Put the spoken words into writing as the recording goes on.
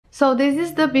So this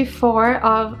is the before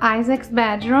of Isaac's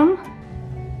bedroom.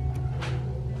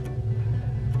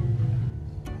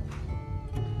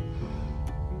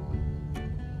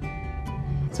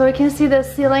 So you can see the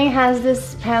ceiling has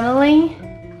this paneling,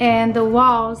 and the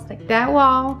walls, like that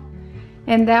wall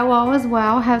and that wall as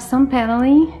well, have some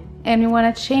paneling, and we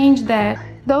want to change that.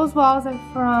 Those walls are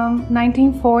from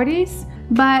 1940s,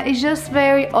 but it's just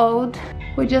very old.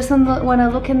 We just want to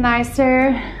look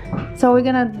nicer, so we're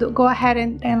gonna go ahead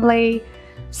and lay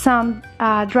some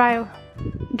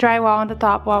drywall on the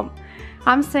top. Well,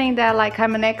 I'm saying that like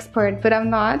I'm an expert, but I'm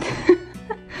not.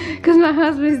 Because my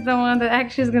husband is the one that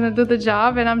actually is gonna do the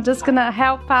job, and I'm just gonna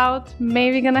help out,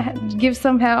 maybe gonna give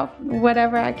some help,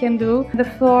 whatever I can do. The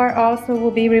floor also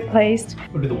will be replaced.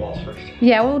 We'll do the walls first.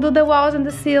 Yeah, we'll do the walls and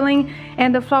the ceiling,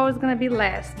 and the floor is gonna be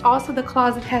last. Also, the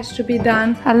closet has to be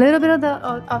done. A little bit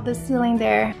of the ceiling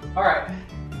there. All right.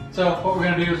 So what we're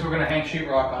gonna do is we're gonna hang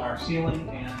sheetrock on our ceiling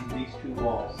and these two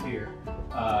walls here.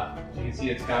 You can see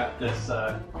it's got this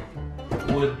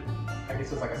wood. I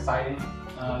guess it's like a siding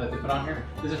that they put on here.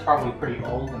 This is probably pretty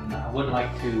old, and I would like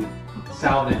to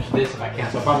salvage this if I can,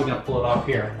 so I'm probably going to pull it off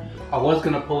here. I was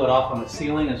going to pull it off on the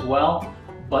ceiling as well,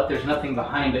 but there's nothing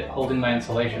behind it holding my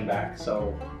insulation back,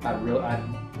 so it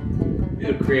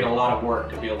would create a lot of work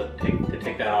to be able to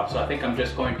take that off. So I think I'm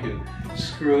just going to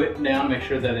screw it down, make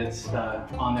sure that it's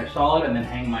on there solid, and then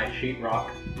hang my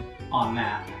sheetrock on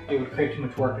that. It would create too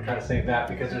much work to try to save that,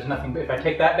 because there's nothing, if I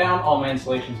take that down, all my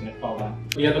insulation's gonna fall down.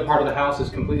 The other part of the house is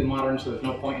completely modern, so there's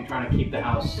no point in trying to keep the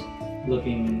house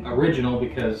looking original,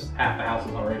 because half the house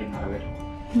is already not original.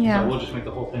 Yeah. So we'll just make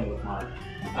the whole thing look modern.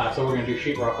 So we're gonna do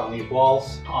sheetrock on these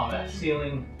walls, on that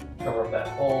ceiling, cover up that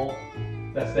hole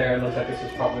that's there. It looks like this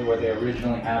is probably where they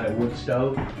originally had a wood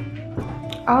stove.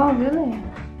 Oh, really?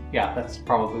 Yeah, that's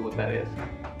probably what that is.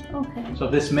 Okay. So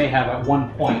this may have at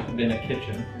one point been a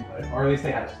kitchen, or at least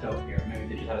they had a stove here. Maybe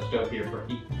they just had a stove here for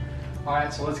heat. All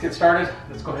right, so let's get started.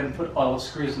 Let's go ahead and put all the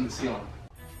screws in the ceiling.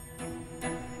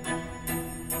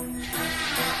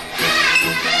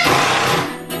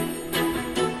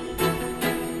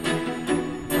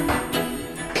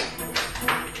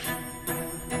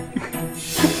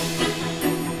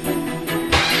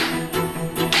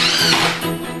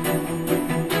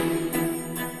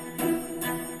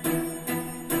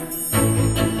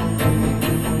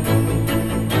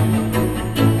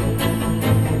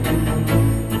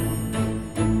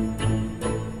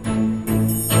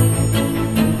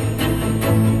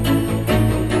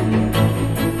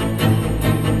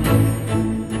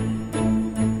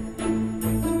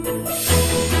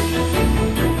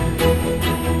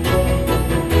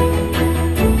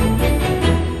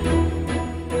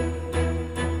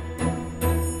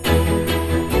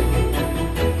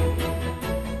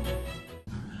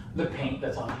 The paint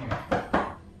that's on here.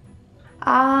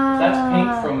 That's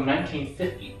paint from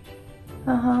 1950.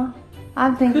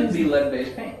 I'm thinking Could be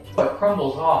lead-based paint. But it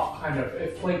crumbles off, kind of,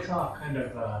 it flakes off kind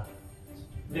of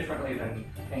differently than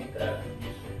paint that I'm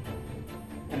used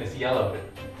to. And it's yellowed.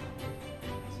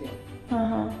 See?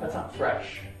 That's not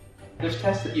fresh. There's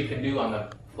tests that you can do on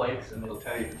the flakes, and it'll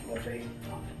tell you what they.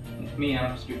 Me,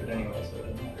 I'm stupid anyway, so it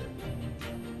doesn't matter.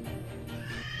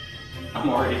 I'm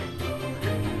already.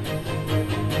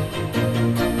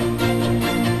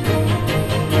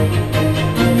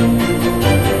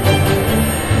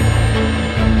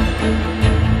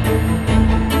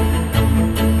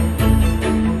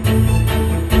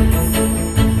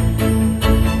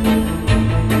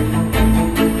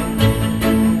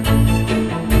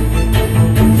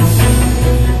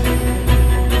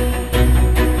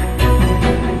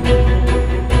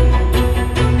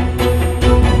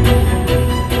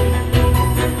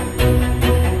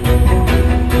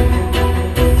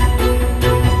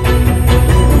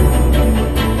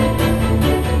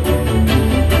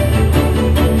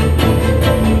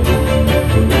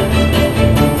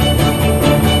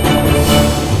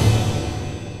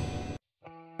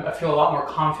 I feel a lot more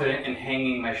confident in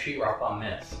hanging my sheetrock on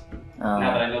this. Now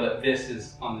that I know that this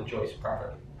is on the joist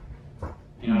properly.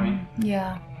 You know what I mean?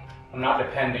 Yeah. I'm not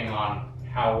depending on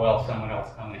how well someone else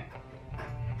hung it.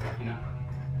 You know?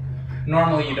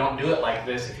 Normally you don't do it like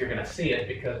this if you're gonna see it,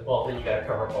 because, well, then you gotta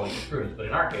cover up all these screws. But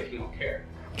in our case, we don't care.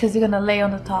 Because you're gonna lay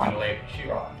on the top. We're gonna lay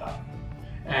sheetrock on top.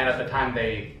 And at the time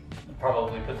they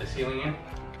probably put the ceiling in,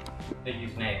 they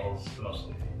use nails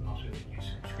mostly. Mostly they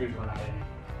use screws.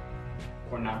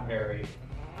 We're not very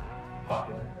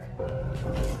popular.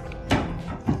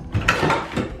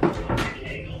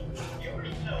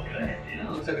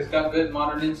 Looks like it's got good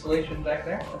modern insulation back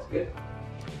there. That's good.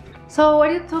 So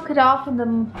when you took it off in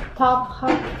the top,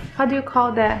 how do you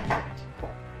call that?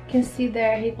 can see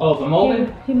there. Oh, the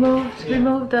molding? He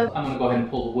removed the... I'm going to go ahead and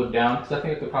pull the wood down because I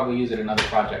think I could probably use it in other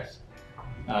projects.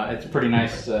 It's pretty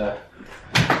nice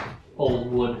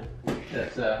old wood.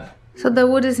 That's, so the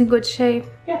wood is in good shape?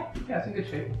 Yeah, it's in good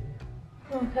shape.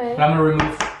 Okay. But I'm going to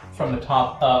remove from the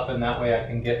top up, and that way I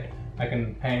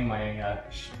can hang my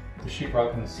the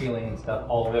sheetrock in the ceiling and stuff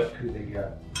all the way up to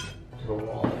the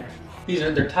wall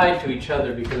there. They're tied to each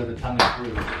other because of the tongue and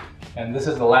groove. And this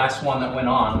is the last one that went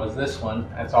on, was this one.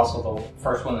 It's also the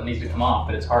first one that needs to come off,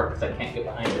 but it's hard because I can't get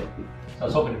behind it. So I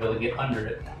was hoping to be able to get under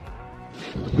it.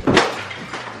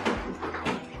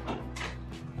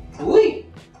 Ooh!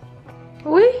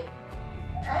 Oui?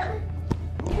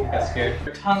 Got scared.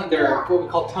 They're what we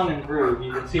call tongue and groove.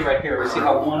 You can see right here. We see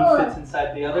how one fits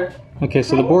inside the other. Okay,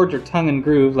 so the boards are tongue and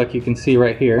groove, like you can see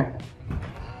right here.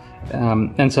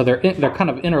 And so they're kind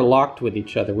of interlocked with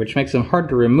each other, which makes them hard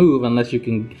to remove unless you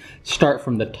can start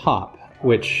from the top,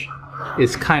 which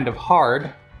is kind of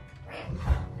hard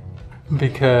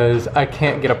because I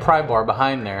can't get a pry bar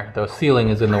behind there. The ceiling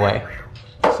is in the way.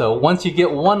 So once you get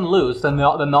one loose, then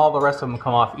all the rest of them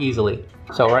come off easily.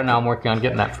 So right now I'm working on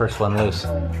getting that first one loose.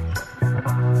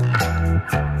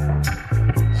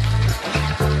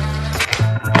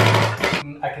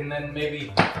 I can then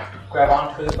maybe grab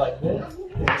onto it like this.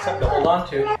 Something to hold on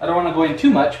to. I don't want to go in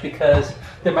too much because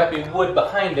there might be wood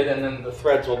behind it and then the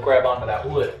threads will grab onto that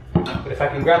wood. But if I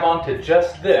can grab onto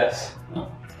just this,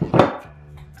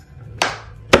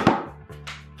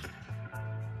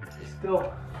 it's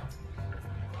still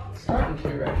starting to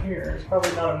right here. It's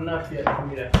probably not enough yet for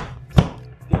me to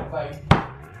get by.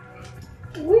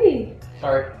 Oui.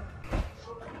 Sorry.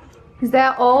 Is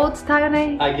that old style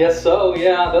nail? I guess so,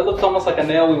 yeah. That looks almost like a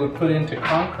nail we would put into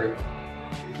concrete.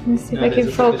 Let me see if I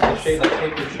can focus. Like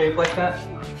shape like that?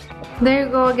 There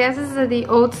you go. I guess this is the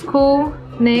old school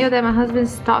nail that my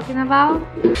husband's talking about.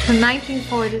 From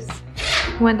 1940s,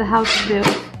 when the house was built.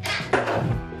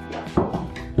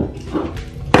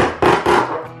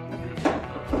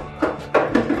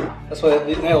 That's why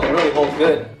these nails really hold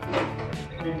good.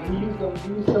 I mean, we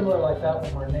use similar like that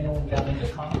when we're nailing down into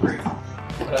concrete.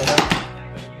 But I've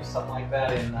never used something like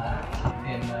that in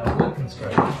wood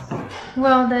construction.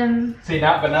 Well then... See,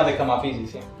 now they come off easy,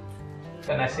 see?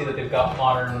 And I see that they've got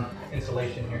modern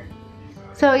insulation here.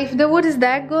 So if the wood is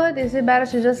that good, is it better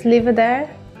to just leave it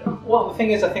there? Well, the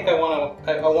thing is, I think I want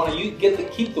to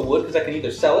keep the wood because I can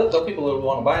either sell it. Some people would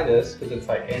want to buy this because it's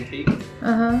like antique.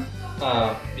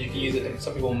 You can use it.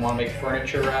 Some people want to make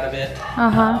furniture out of it.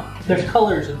 There's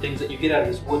colors and things that you get out of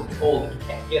this wood old that you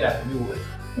can't get out of new wood.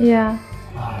 Yeah.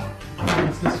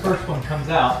 Once this first one comes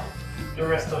out, the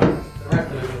rest of it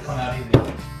will come out easy.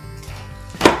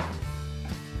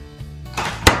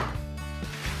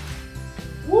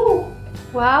 Woo!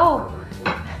 Wow!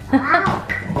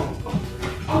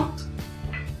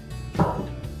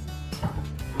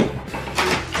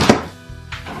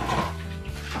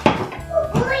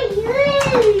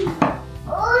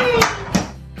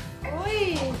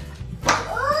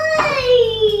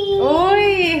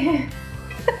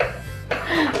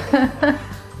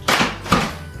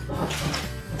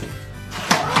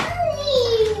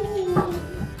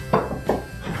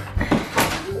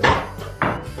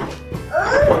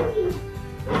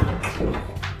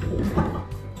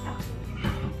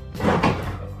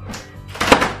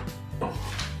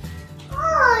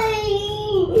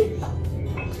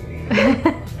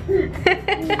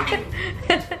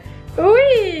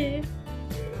 Ui!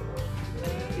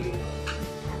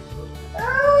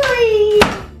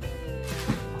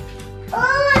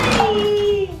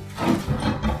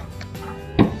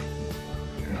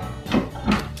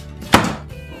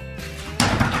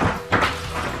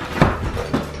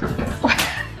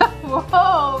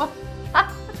 Whoa!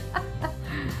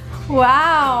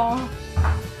 Wow!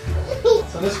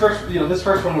 So this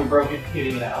first one we broke it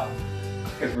getting it out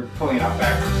because we're pulling it out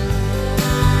backwards.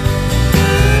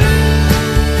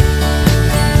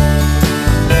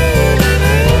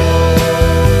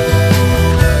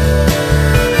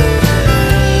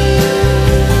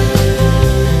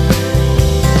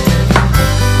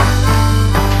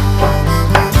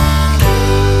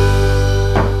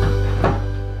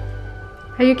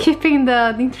 Are you keeping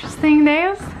the interesting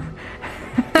nails?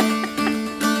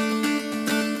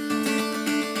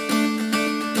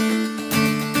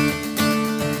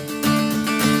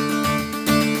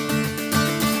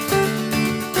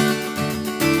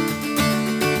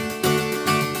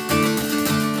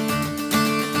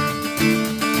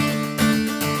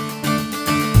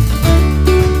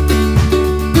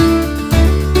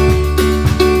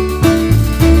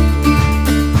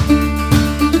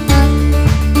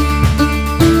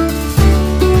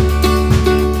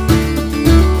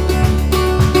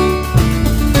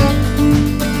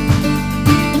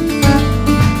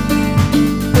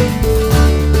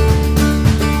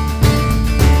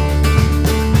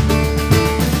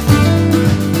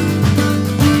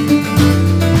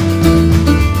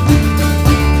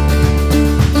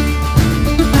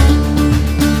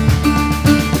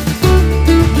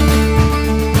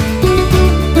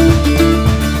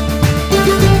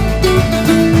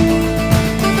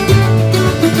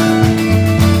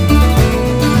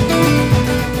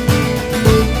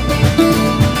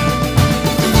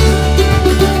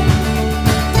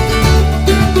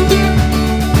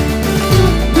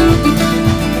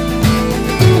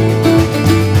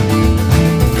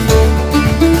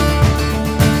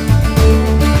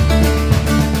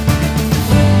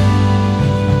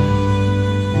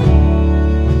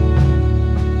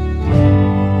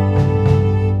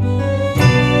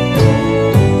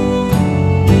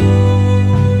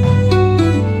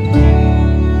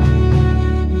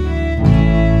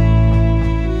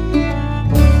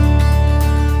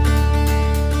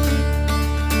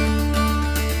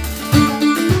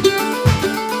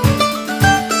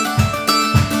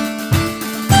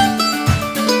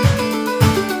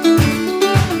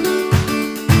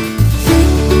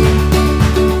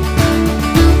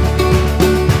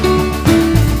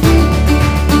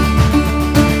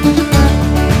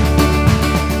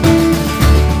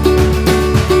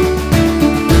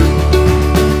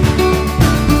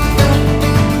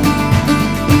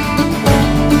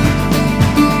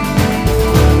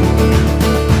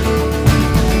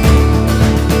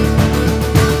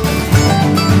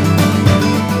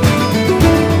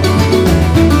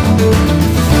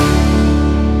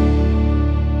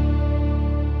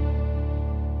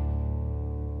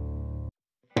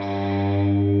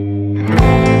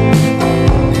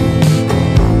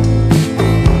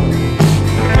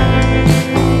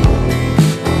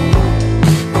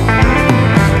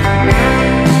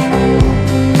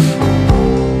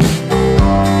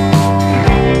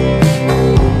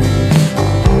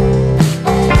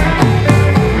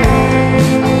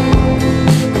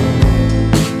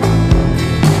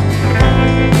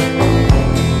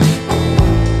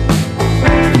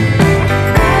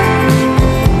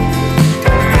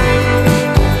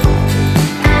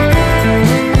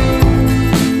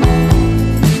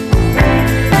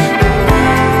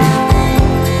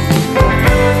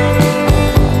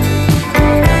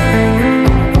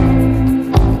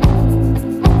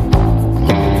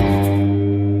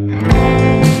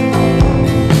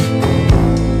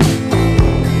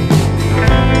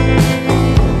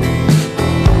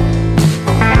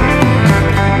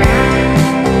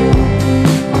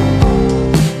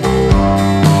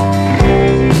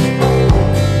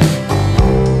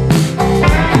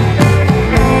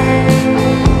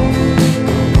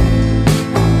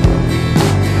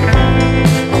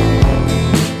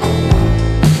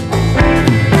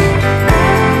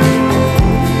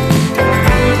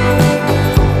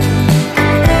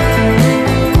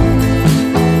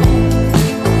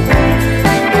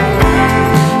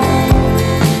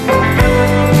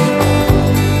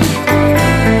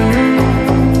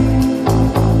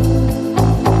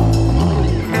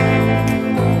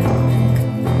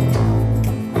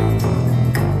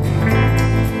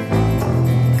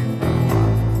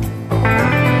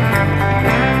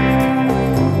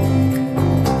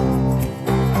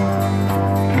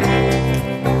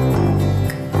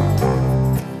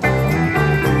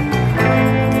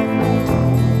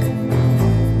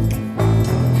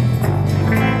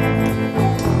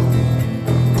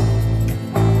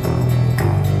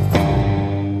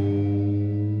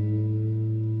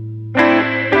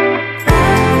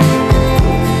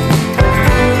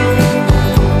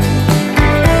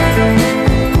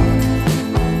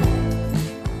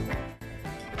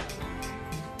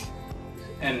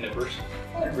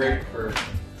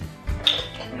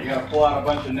 gotta pull out a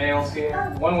bunch of nails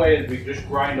here. One way is we just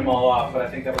grind them all off, but I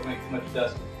think that would make too much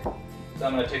dust. So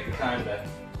I'm gonna take the time to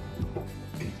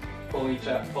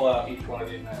pull out each one of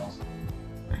these nails.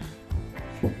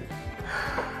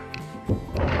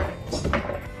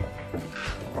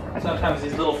 Sometimes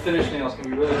these little finish nails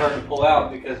can be really hard to pull out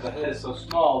because the head is so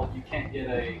small that you can't get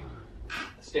a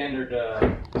standard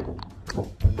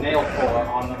nail pull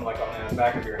on them, like on the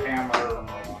back of your hammer or on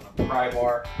a pry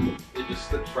bar. It just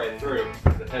slips right through.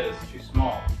 The head is too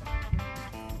small.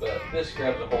 But this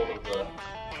grabs a hold of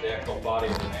the actual body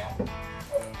of the nail.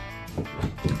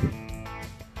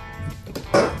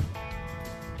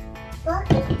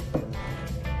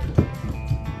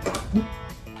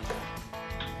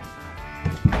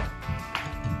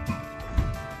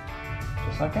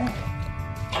 Just like that.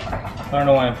 I don't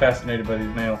know why I'm fascinated by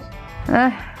these nails.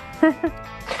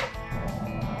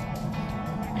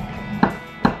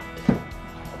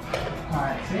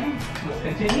 Alright, see? Let's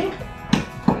continue.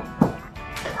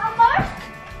 How much?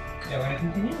 Yeah, we're going to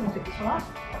continue. We'll take this one off.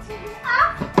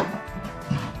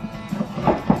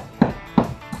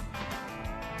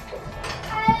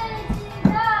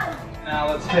 Now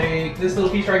let's take this little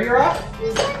piece right here off.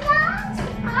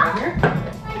 Right here.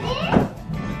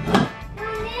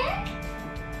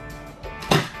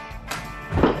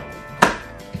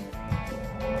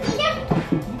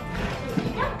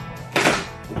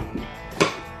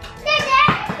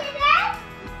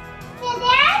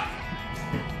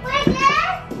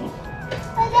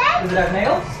 Does it have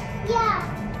nails? Yeah.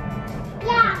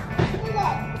 Yeah.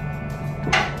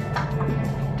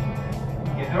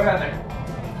 Okay, throw it out there.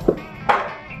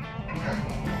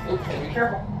 Okay, be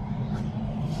careful.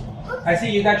 I see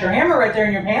you got your hammer right there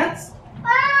in your pants.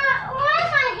 Where's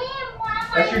my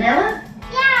hammer? That's your hammer?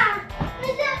 Yeah. This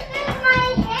is my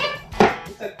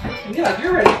hammer. Looks to me like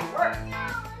you're ready to work.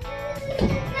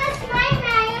 That's my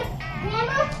hammer.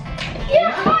 You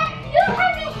have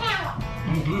a hammer.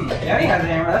 Mm-hmm. Daddy has a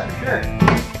hammer, that's for sure.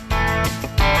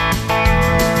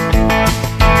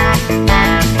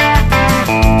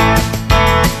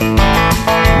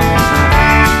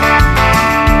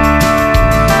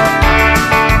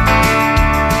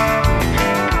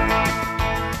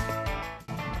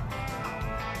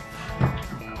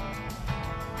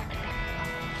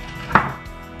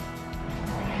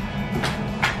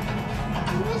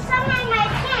 There's some in my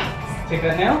pants. Take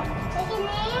that nail. Take a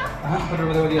nail. Put it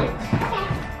over there with the others.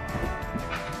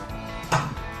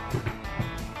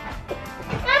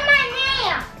 Not my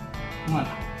nail. Come on.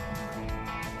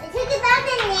 Is it about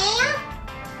the nail?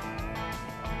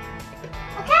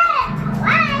 Okay,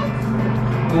 right.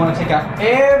 We want to take out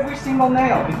every single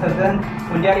nail because then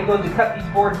when Daddy goes to cut these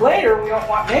boards later, we don't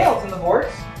want nails in the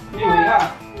boards. Do we?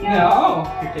 Huh? No.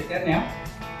 Here, take that nail.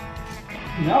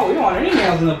 No, we don't want any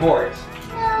nails in the boards.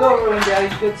 Go ruin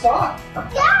Daddy's good saw.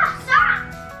 Yeah, stop.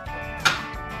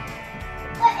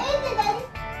 What is it, Daddy?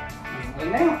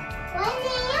 One nail. One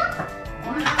nail?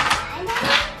 One. One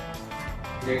nail?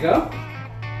 There you go.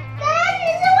 That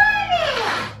is a one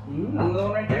nail. Another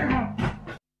one right there. Huh?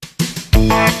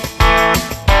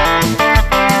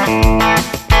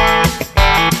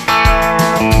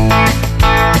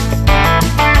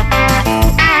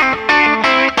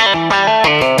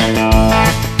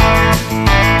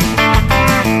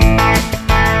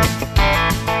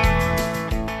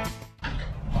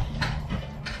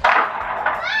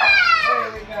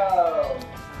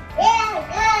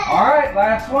 Alright,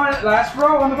 last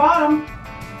row on the bottom.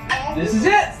 This is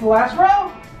it, it's the last row.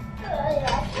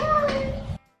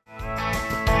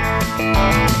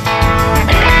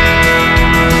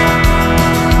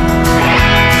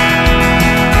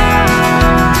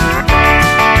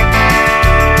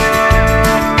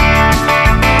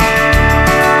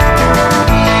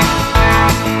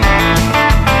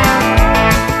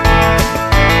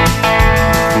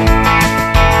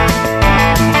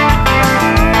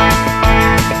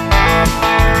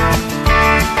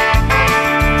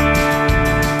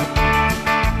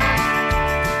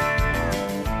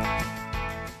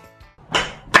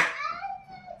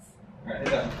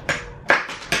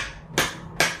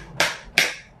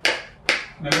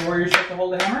 Remember where you're supposed to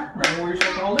hold the hammer? Remember where you're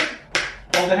supposed to hold it?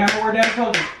 Hold the hammer where Daddy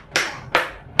told you.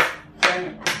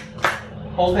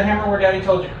 Hold the hammer where Daddy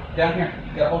told you. Down here.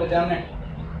 You gotta hold it down there.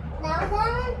 That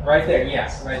one? Right there,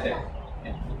 yes, right there.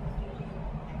 Yeah.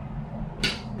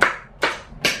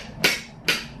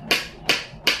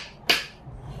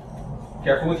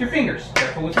 Careful with your fingers.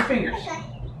 Careful with your fingers. Okay.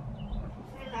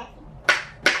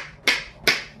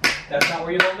 That's not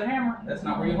where you hold the hammer. That's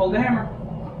not where you hold the hammer.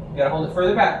 You gotta hold it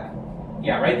further back.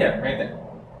 Yeah, right there, right there.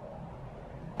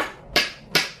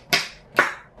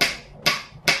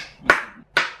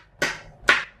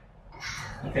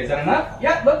 Okay, is that enough?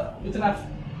 Yeah, look, it's enough.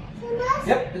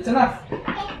 Yep, it's enough.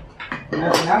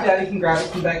 Now Daddy can grab it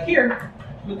from back here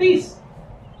with these.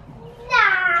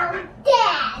 No,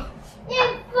 Dad.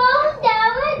 They're both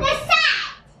over the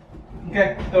side.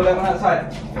 Okay, throw that one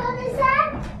outside. On the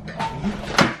side?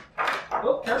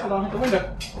 Oh, careful, don't hit the window.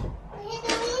 Hit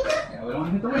the window? Yeah, we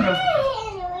don't hit the window. Hit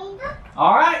the window?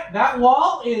 All right, that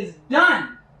wall is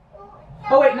done.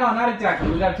 Oh wait, no, not exactly.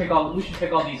 We should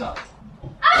take all these off. Oh,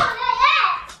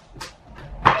 yeah.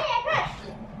 Oh,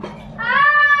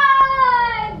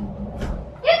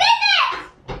 you did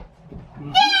it!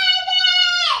 Mhm.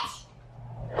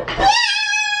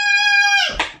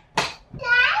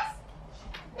 Guys,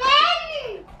 then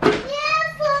you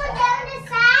fall down the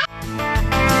side.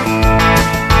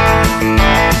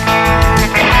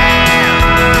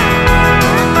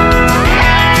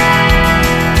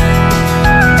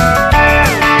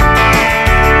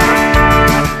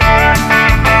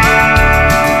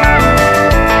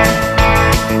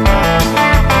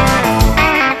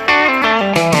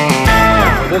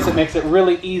 It makes it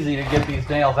really easy to get these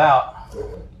nails out.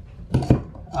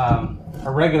 A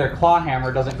regular claw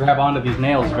hammer doesn't grab onto these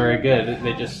nails very good.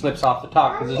 It just slips off the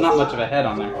top because there's not much of a head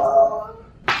on there.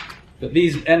 But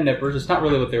these end nippers, it's not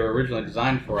really what they were originally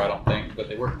designed for, I don't think, but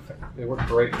they work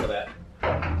great for that.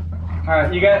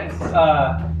 Alright, you guys,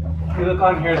 if you look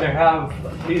on here,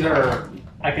 these are,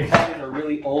 I can tell these are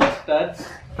really old studs.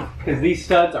 Because these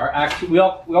studs are actually, we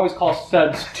always call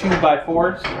studs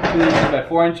 2x4s, 2 inches by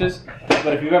 4 inches.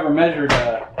 But if you've ever measured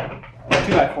a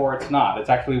 2x4, it's not. It's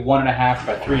actually 1.5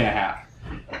 by 3.5.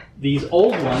 These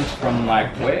old ones from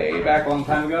like way back a long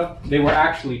time ago, they were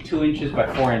actually 2 inches by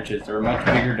 4 inches. They're a much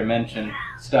bigger dimension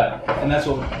stud. And that's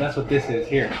what this is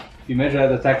here. If you measure that,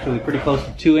 that's actually pretty close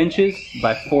to 2 inches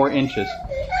by 4 inches.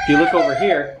 If you look over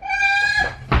here,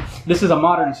 this is a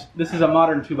modern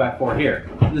 2x4 here.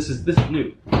 This is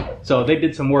new. So they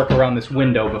did some work around this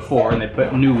window before, and they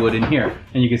put new wood in here.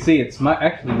 And you can see it's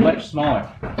actually much smaller.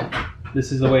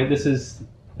 This is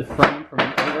the frame from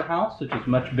an older house, which is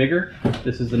much bigger.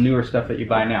 This is the newer stuff that you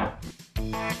buy now.